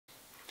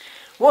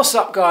What's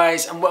up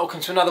guys, and welcome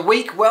to another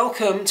week.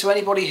 Welcome to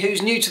anybody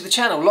who's new to the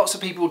channel. Lots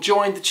of people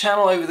joined the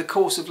channel over the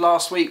course of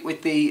last week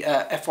with the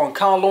F1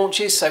 car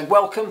launches, so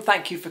welcome,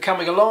 thank you for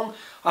coming along.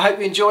 I hope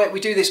you enjoy it. We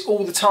do this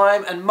all the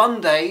time, and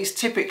Mondays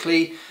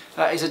typically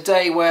is a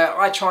day where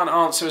I try and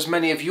answer as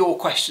many of your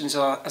questions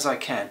as I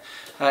can.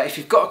 If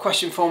you've got a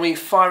question for me,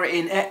 fire it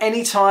in at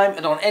any time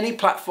and on any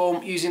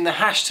platform using the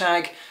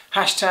hashtag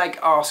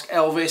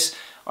 #AskElvis.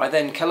 I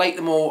then collate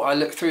them all, I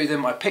look through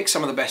them, I pick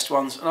some of the best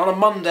ones, and on a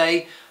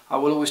Monday I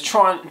will always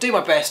try and do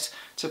my best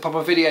to pop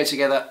a video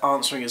together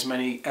answering as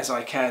many as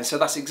I can. So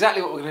that's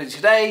exactly what we're going to do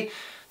today.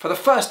 For the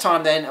first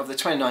time then of the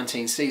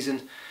 2019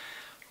 season,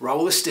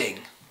 roll the sting.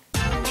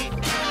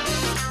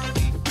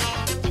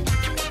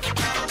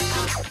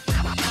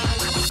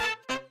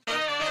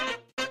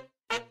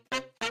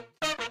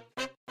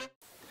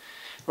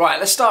 Right,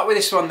 let's start with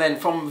this one then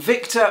from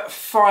Victor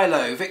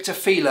Philo.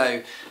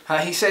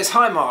 He says,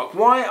 "Hi Mark,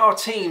 why are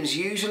teams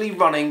usually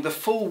running the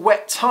full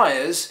wet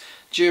tyres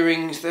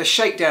during the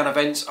shakedown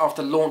events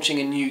after launching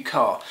a new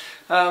car?"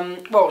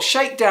 Well,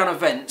 shakedown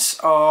events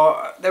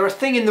they're a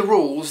thing in the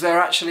rules. They're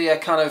actually a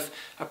kind of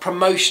a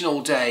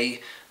promotional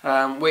day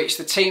which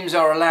the teams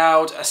are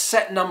allowed a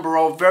set number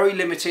of very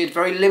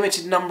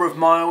limited number of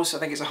miles. I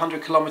think it's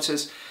 100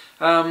 kilometres.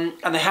 And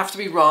they have to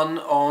be run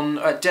on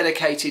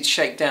dedicated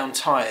shakedown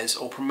tyres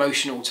or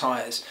promotional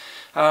tyres.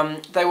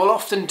 They will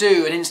often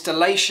do an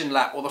installation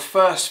lap, or the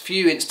first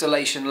few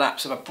installation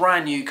laps of a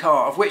brand new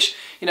car, of which,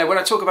 you know, when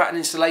I talk about an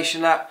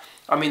installation lap,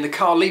 I mean the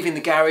car leaving the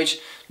garage,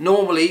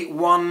 normally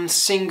one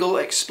single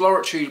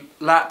exploratory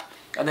lap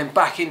and then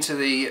back into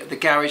the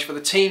garage for the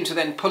team to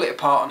then pull it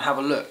apart and have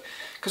a look.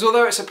 Because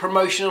although it's a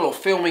promotional or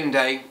filming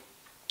day,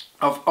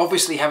 of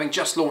obviously having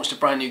just launched a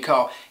brand new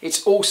car,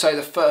 it's also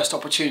the first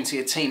opportunity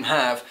a team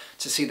have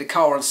to see the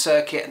car on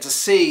circuit and to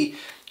see,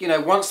 you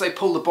know, once they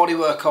pull the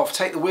bodywork off,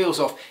 take the wheels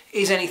off,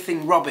 is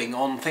anything rubbing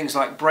on things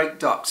like brake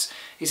ducts?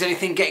 Is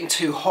anything getting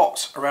too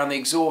hot around the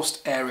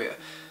exhaust area?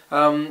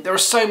 There are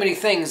so many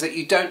things that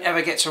you don't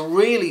ever get to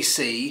really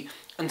see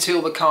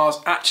until the car's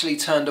actually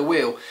turned a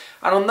wheel.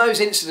 And on those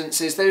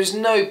incidences, there's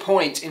no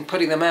point in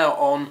putting them out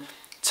on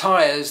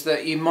tyres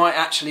that you might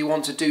actually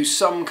want to do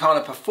some kind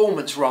of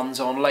performance runs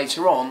on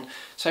later on.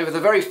 So for the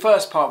very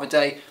first part of the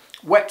day,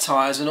 wet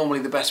tyres are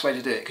normally the best way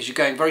to do it, because you're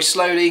going very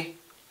slowly,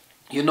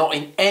 you're not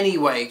in any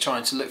way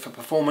trying to look for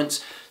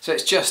performance, so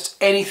it's just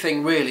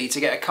anything really to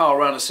get a car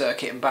around a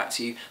circuit and back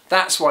to you.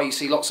 That's why you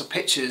see lots of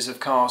pictures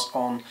of cars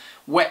on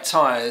wet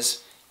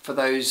tyres for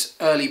those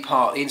early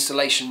part, the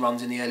installation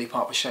runs in the early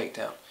part of a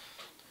shakedown.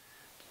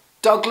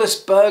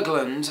 Douglas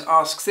Bergland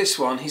asks this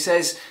one. He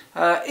says,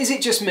 is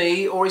it just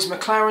me, or is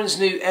McLaren's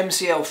new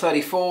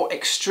MCL34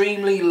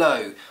 extremely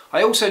low?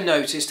 I also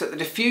noticed that the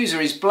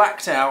diffuser is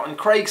blacked out, and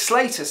Craig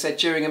Slater said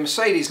during a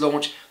Mercedes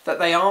launch that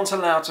they aren't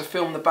allowed to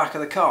film the back of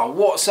the car.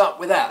 What's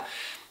up with that?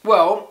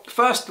 Well,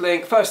 first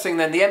thing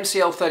then, the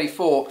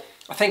MCL34,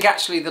 I think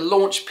actually the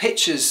launch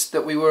pictures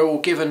that we were all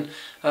given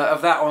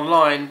of that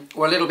online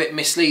were a little bit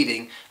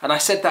misleading, and I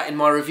said that in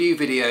my review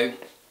video.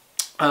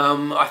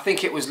 I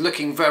think it was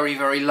looking very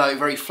low,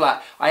 very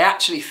flat. I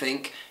actually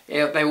think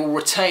they will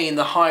retain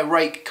the high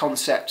rake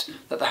concept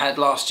that they had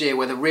last year,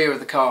 where the rear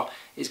of the car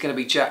is going to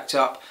be jacked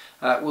up.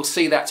 We'll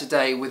see that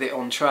today with it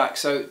on track,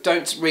 so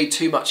don't read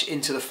too much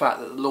into the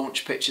fact that the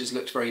launch pictures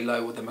looked very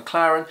low with the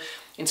McLaren.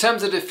 In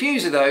terms of the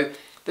diffuser though,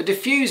 the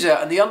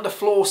diffuser and the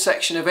underfloor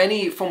section of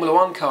any Formula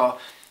 1 car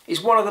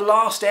is one of the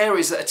last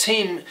areas that a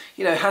team,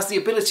 you know, has the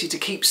ability to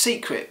keep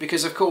secret,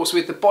 because of course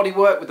with the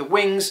bodywork, with the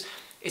wings,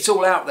 it's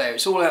all out there,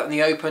 it's all out in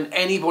the open,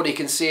 anybody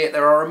can see it,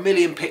 there are a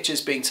million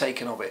pictures being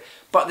taken of it.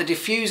 But the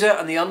diffuser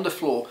and the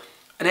underfloor,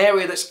 an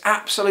area that's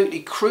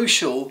absolutely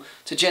crucial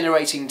to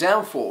generating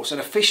downforce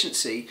and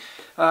efficiency,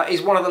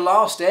 is one of the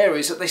last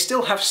areas that they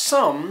still have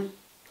some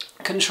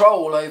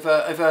control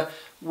over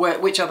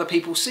which other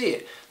people see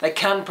it. They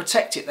can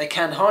protect it, they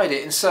can hide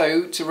it, and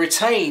so to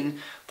retain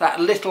that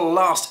little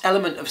last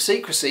element of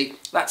secrecy,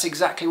 that's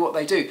exactly what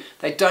they do.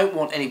 They don't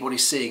want anybody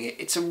seeing it.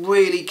 It's a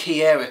really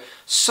key area.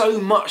 So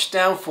much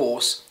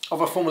downforce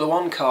of a Formula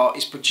 1 car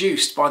is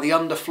produced by the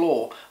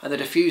underfloor and the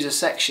diffuser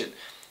section.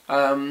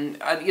 And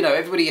you know,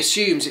 everybody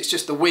assumes it's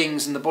just the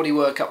wings and the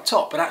bodywork up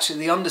top, but actually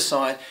the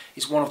underside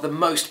is one of the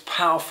most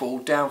powerful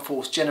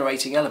downforce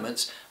generating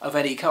elements of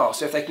any car.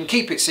 So if they can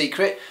keep it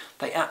secret,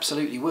 they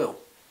absolutely will.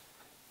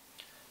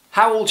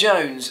 Howell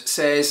Jones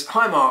says,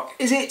 "Hi Mark,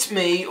 is it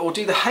me, or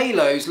do the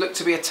halos look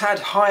to be a tad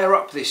higher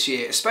up this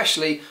year,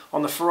 especially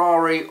on the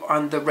Ferrari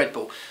and the Red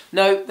Bull?"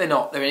 No, they're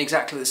not. They're in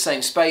exactly the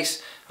same space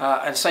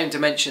and same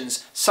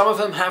dimensions. Some of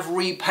them have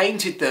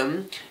repainted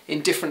them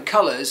in different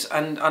colours,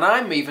 and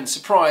I'm even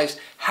surprised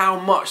how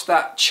much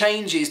that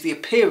changes the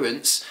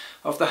appearance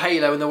of the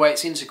halo and the way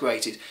it's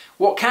integrated.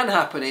 What can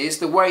happen is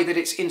the way that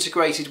it's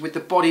integrated with the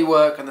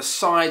bodywork and the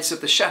sides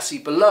of the chassis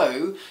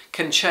below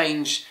can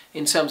change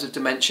in terms of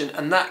dimension,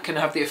 and that can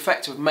have the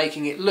effect of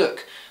making it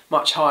look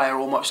much higher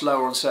or much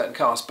lower on certain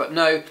cars. But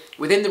no,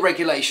 within the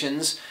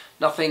regulations,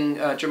 nothing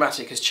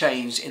dramatic has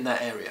changed in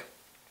that area.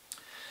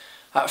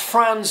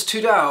 Franz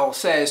Tudal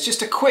says,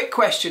 just a quick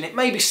question, it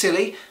may be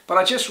silly, but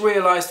I just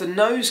realised the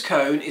nose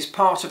cone is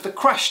part of the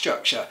crash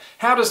structure.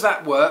 How does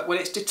that work when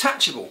it's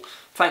detachable?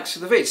 Thanks for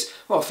the vids.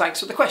 Well, thanks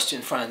for the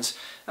question, Franz.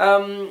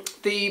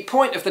 The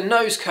point of the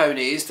nose cone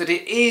is that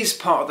it is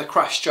part of the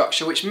crash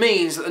structure, which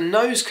means that the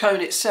nose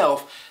cone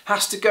itself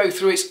has to go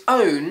through its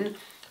own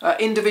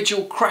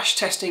individual crash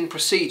testing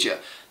procedure.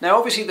 Now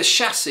obviously the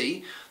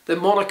chassis, the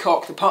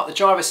monocoque, the part the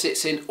driver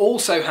sits in,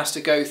 also has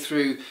to go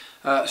through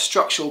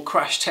structural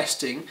crash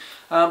testing,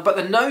 but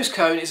the nose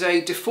cone is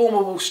a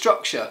deformable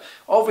structure.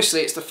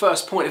 Obviously it's the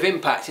first point of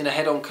impact in a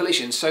head-on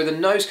collision, so the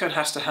nose cone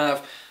has to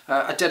have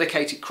a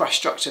dedicated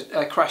crash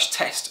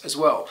test as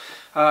well.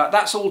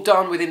 That's all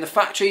done within the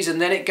factories, and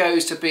then it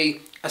goes to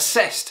be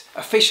assessed,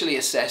 officially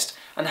assessed,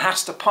 and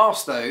has to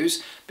pass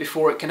those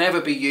before it can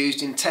ever be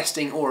used in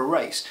testing or a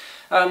race.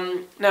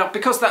 Now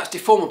because that's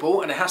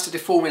deformable and it has to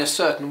deform in a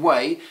certain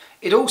way,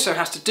 it also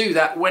has to do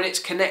that when it's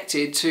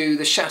connected to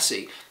the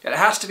chassis. It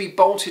has to be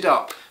bolted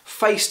up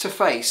face to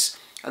face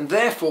and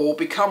therefore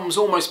becomes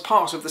almost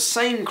part of the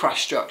same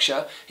crash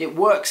structure. It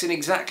works in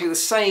exactly the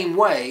same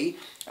way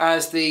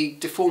as the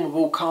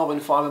deformable carbon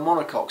fibre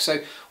monocoque.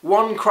 So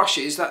one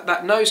crushes,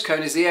 that nose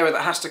cone is the area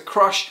that has to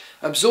crush,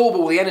 absorb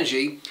all the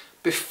energy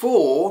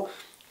before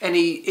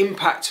any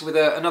impact with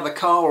another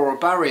car or a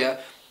barrier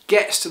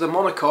gets to the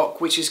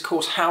monocoque, which is of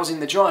course housing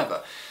the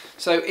driver.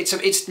 So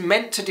it's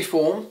meant to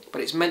deform,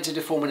 but it's meant to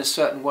deform in a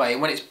certain way.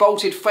 And when it's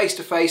bolted face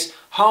to face,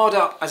 hard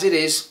up as it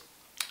is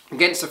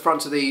against the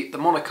front of the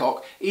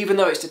monocoque, even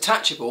though it's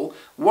detachable,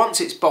 once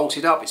it's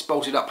bolted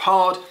up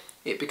hard,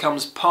 it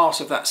becomes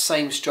part of that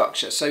same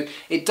structure. So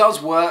it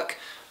does work.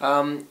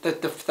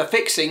 The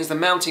fixings, the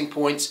mounting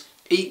points,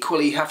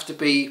 equally have to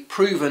be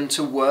proven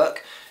to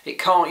work. It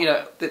can't, you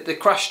know, the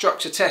crash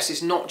structure test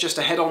is not just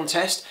a head-on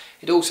test.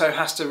 It also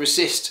has to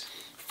resist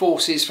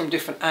forces from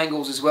different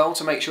angles as well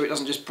to make sure it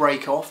doesn't just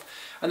break off,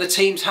 and the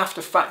teams have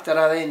to factor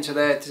that into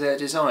their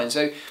design.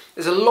 So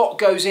there's a lot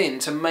goes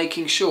into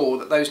making sure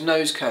that those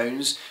nose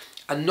cones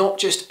are not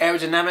just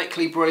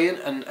aerodynamically brilliant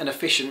and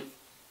efficient,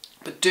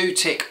 but do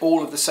tick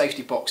all of the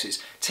safety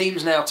boxes.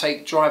 Teams now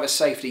take driver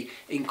safety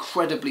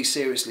incredibly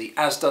seriously,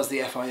 as does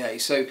the FIA.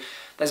 So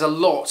there's a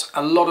lot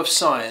of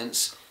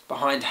science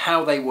behind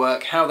how they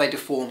work, how they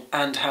deform,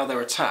 and how they're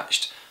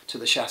attached to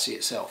the chassis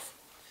itself.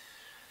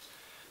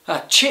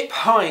 Chip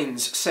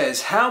Hines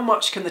says, how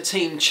much can the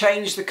team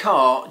change the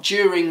car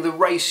during the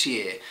race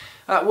year?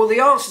 Well, the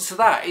answer to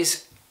that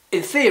is,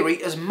 in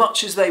theory, as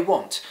much as they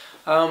want.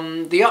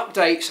 The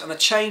updates and the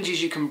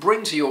changes you can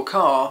bring to your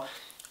car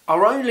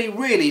are only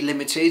really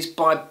limited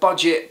by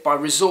budget, by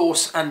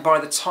resource, and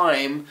by the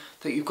time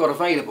that you've got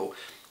available.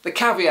 The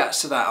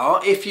caveats to that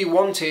are, if you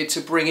wanted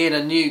to bring in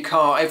a new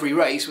car every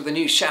race with a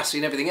new chassis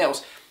and everything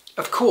else,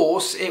 of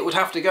course it would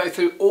have to go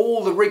through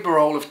all the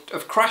rigmarole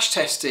of crash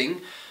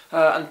testing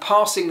and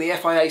passing the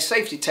FIA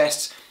safety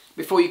tests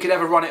before you could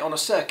ever run it on a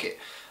circuit.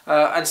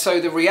 And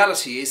so the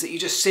reality is that you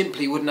just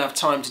simply wouldn't have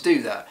time to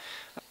do that.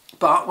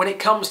 But when it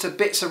comes to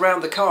bits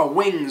around the car,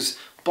 wings,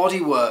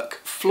 bodywork,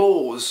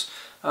 floors,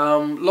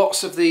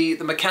 lots of the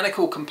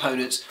mechanical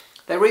components,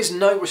 there is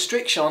no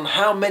restriction on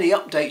how many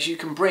updates you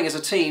can bring as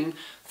a team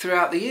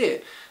throughout the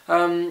year.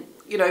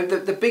 You know,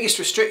 the biggest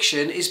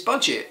restriction is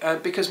budget,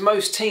 because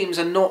most teams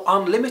are not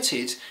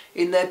unlimited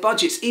in their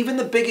budgets. Even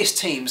the biggest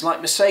teams like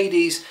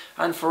Mercedes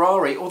and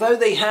Ferrari, although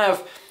they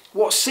have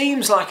what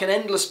seems like an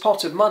endless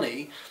pot of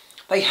money,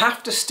 they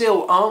have to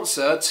still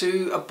answer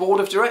to a board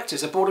of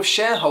directors, a board of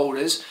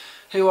shareholders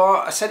who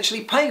are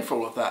essentially paying for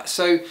all of that.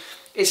 So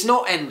it's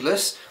not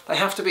endless. They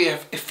have to be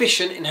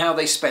efficient in how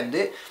they spend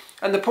it.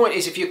 And the point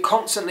is, if you're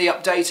constantly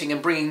updating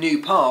and bringing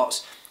new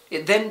parts,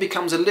 it then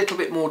becomes a little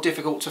bit more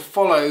difficult to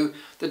follow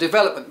the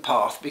development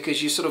path,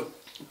 because you're sort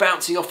of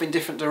bouncing off in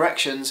different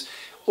directions,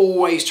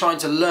 always trying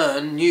to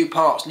learn new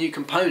parts, new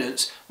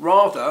components,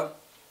 rather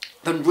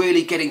than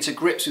really getting to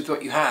grips with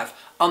what you have,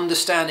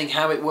 understanding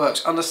how it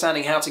works,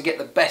 understanding how to get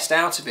the best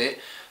out of it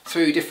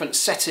through different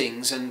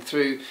settings and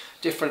through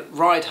different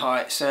ride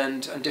heights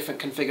and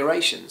different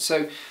configurations.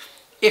 So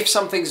if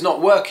something's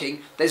not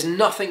working, there's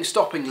nothing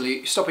stopping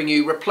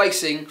you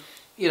replacing,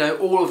 you know,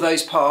 all of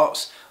those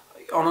parts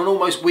on an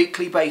almost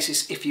weekly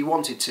basis if you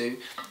wanted to.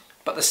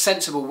 But the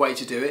sensible way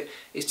to do it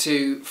is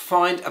to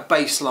find a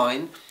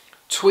baseline,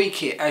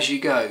 tweak it as you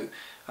go,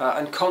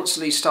 and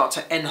constantly start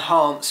to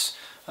enhance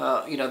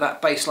you know,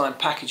 that baseline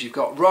package you've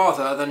got,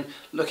 rather than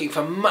looking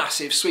for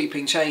massive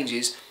sweeping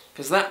changes,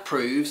 because that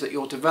proves that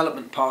your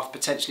development path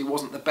potentially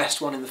wasn't the best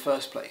one in the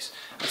first place.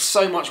 And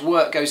so much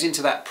work goes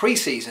into that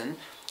pre-season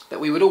that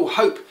we would all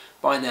hope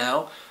by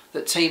now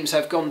that teams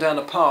have gone down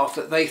a path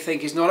that they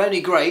think is not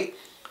only great,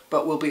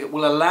 but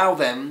will allow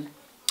them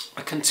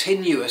a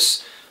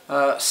continuous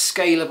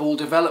scalable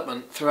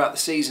development throughout the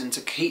season to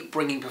keep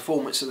bringing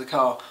performance to the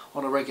car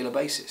on a regular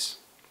basis.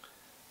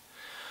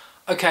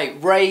 Okay,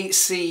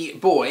 Racy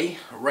Boy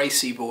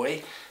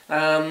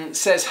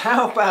says,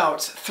 how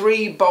about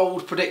 3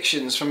 bold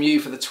predictions from you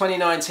for the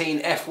 2019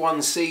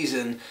 F1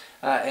 season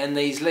and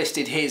he's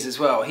listed his as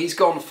well. He's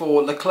gone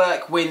for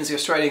Leclerc wins the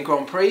Australian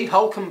Grand Prix,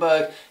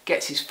 Hulkenberg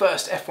gets his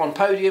first F1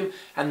 podium,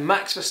 and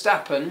Max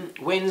Verstappen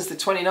wins the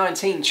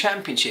 2019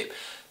 championship.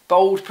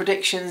 Bold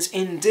predictions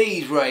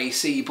indeed, Ray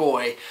C.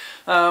 Boy.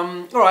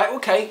 Alright,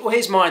 okay, well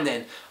here's mine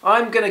then.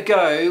 I'm going to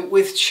go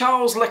with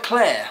Charles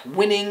Leclerc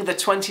winning the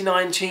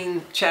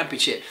 2019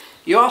 championship.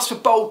 You asked for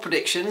bold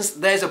predictions,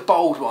 there's a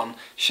bold one.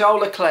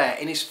 Charles Leclerc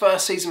in his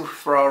first season with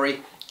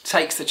Ferrari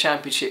takes the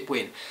championship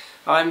win.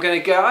 I'm going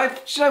to go,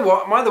 do you know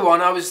what, my other one,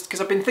 because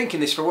I've been thinking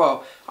this for a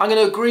while, I'm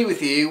going to agree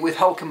with you with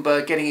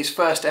Hulkenberg getting his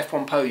first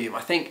F1 podium.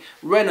 I think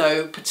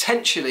Renault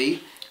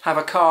potentially have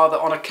a car that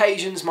on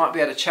occasions might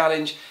be able to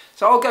challenge,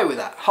 so I'll go with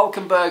that.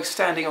 Hulkenberg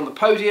standing on the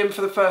podium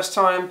for the first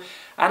time,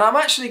 and I'm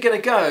actually going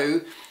to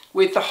go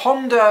with the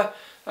Honda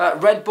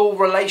Red Bull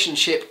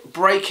relationship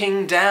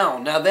breaking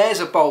down. Now there's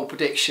a bold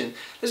prediction.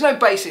 There's no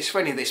basis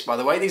for any of this, by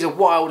the way. These are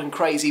wild and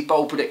crazy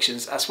bold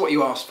predictions. That's what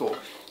you asked for.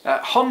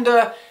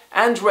 Honda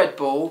and Red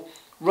Bull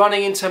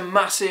running into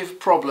massive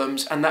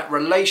problems and that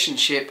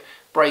relationship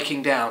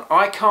breaking down.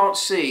 I can't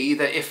see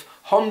that if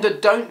Honda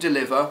don't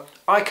deliver,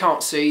 I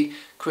can't see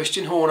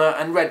Christian Horner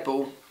and Red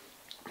Bull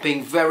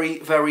being very,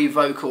 very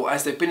vocal,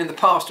 as they've been in the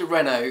past with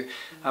Renault,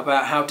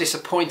 about how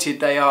disappointed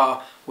they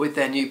are with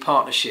their new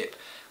partnership.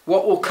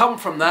 What will come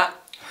from that,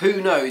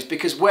 who knows,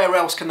 because where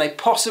else can they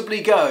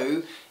possibly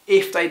go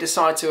if they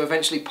decide to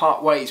eventually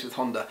part ways with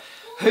Honda?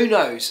 Who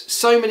knows?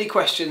 So many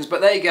questions,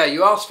 but there you go,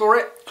 you asked for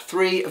it.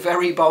 3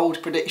 very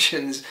bold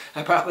predictions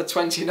about the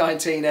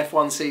 2019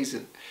 F1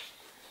 season.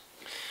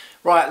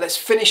 Right, let's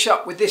finish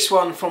up with this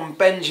one from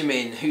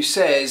Benjamin, who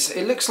says,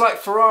 it looks like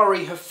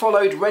Ferrari have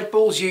followed Red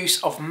Bull's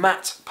use of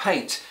matte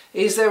paint.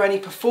 Is there any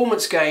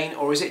performance gain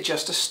or is it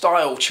just a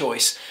style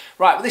choice?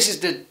 Right, well, this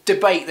is the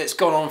debate that's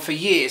gone on for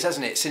years,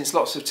 hasn't it? Since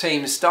lots of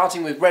teams,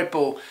 starting with Red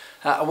Bull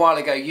a while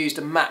ago, used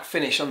a matte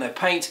finish on their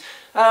paint.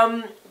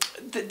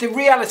 The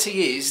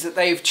reality is that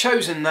they've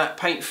chosen that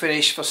paint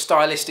finish for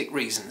stylistic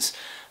reasons.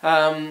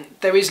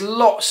 There is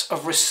lots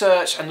of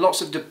research and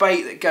lots of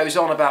debate that goes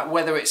on about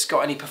whether it's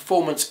got any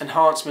performance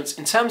enhancements.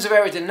 In terms of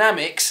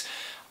aerodynamics,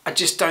 I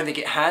just don't think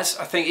it has.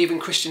 I think even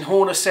Christian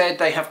Horner said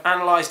they have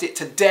analysed it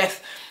to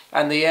death,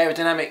 and the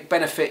aerodynamic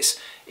benefits,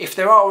 if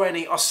there are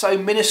any, are so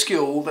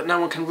minuscule that no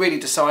one can really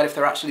decide if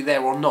they're actually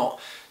there or not.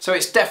 So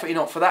it's definitely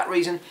not for that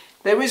reason.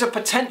 There is a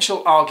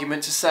potential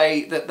argument to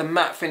say that the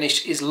matte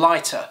finish is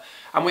lighter,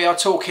 and we are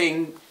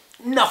talking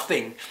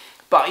nothing.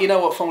 But you know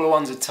what Formula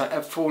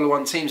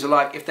 1 teams are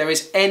like. If there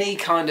is any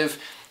kind of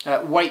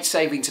weight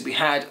saving to be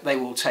had, they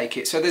will take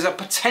it. So there's a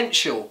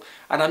potential,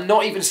 and I'm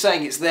not even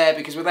saying it's there,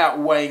 because without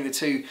weighing the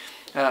two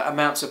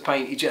amounts of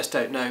paint, you just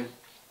don't know.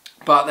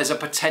 But there's a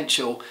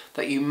potential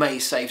that you may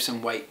save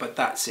some weight, but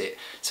that's it.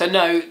 So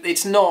no,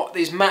 it's not.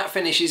 These matte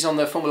finishes on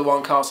the Formula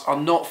 1 cars are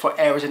not for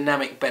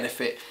aerodynamic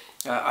benefit.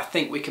 I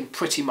think we can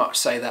pretty much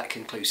say that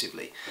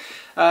conclusively.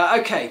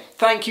 Okay,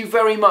 thank you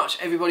very much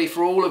everybody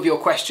for all of your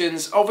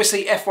questions.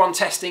 Obviously F1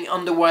 testing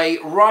underway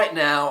right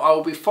now. I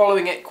will be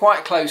following it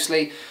quite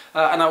closely,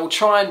 and I will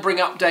try and bring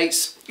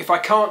updates. If I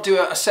can't do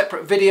a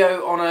separate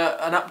video on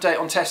an update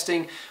on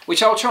testing,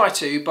 which I'll try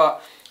to,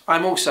 but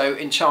I'm also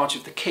in charge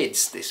of the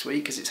kids this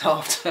week because it's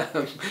half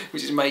term,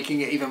 which is making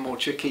it even more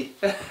tricky.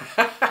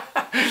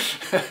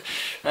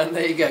 And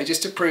there you go,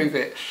 just to prove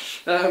it.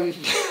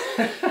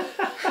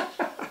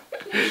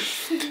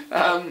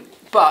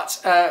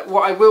 But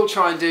what I will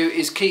try and do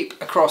is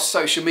keep across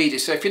social media.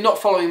 So if you're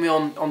not following me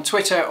on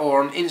Twitter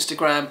or on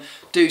Instagram,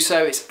 do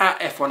so. It's at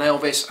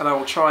F1Elvis, and I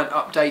will try and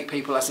update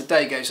people as the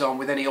day goes on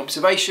with any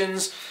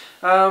observations.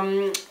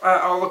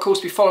 I'll of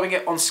course be following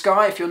it on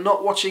Sky. If you're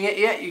not watching it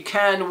yet, you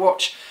can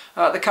watch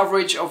the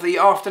coverage of the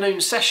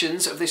afternoon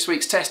sessions of this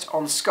week's test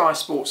on Sky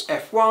Sports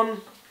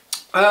F1.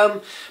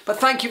 But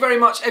thank you very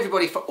much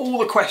everybody for all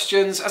the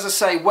questions. As I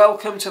say,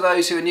 welcome to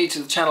those who are new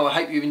to the channel. I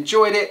hope you've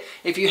enjoyed it.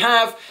 If you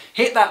have,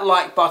 hit that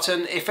like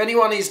button. If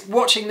anyone is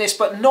watching this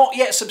but not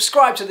yet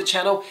subscribed to the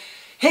channel,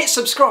 hit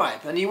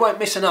subscribe and you won't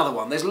miss another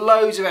one. There's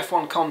loads of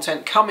F1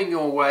 content coming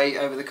your way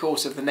over the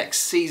course of the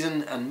next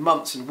season and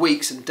months and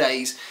weeks and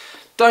days.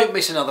 Don't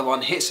miss another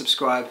one. Hit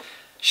subscribe.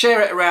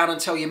 Share it around and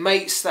tell your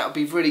mates. That would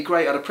be really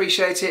great. I'd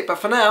appreciate it. But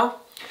for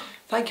now,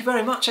 thank you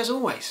very much as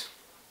always.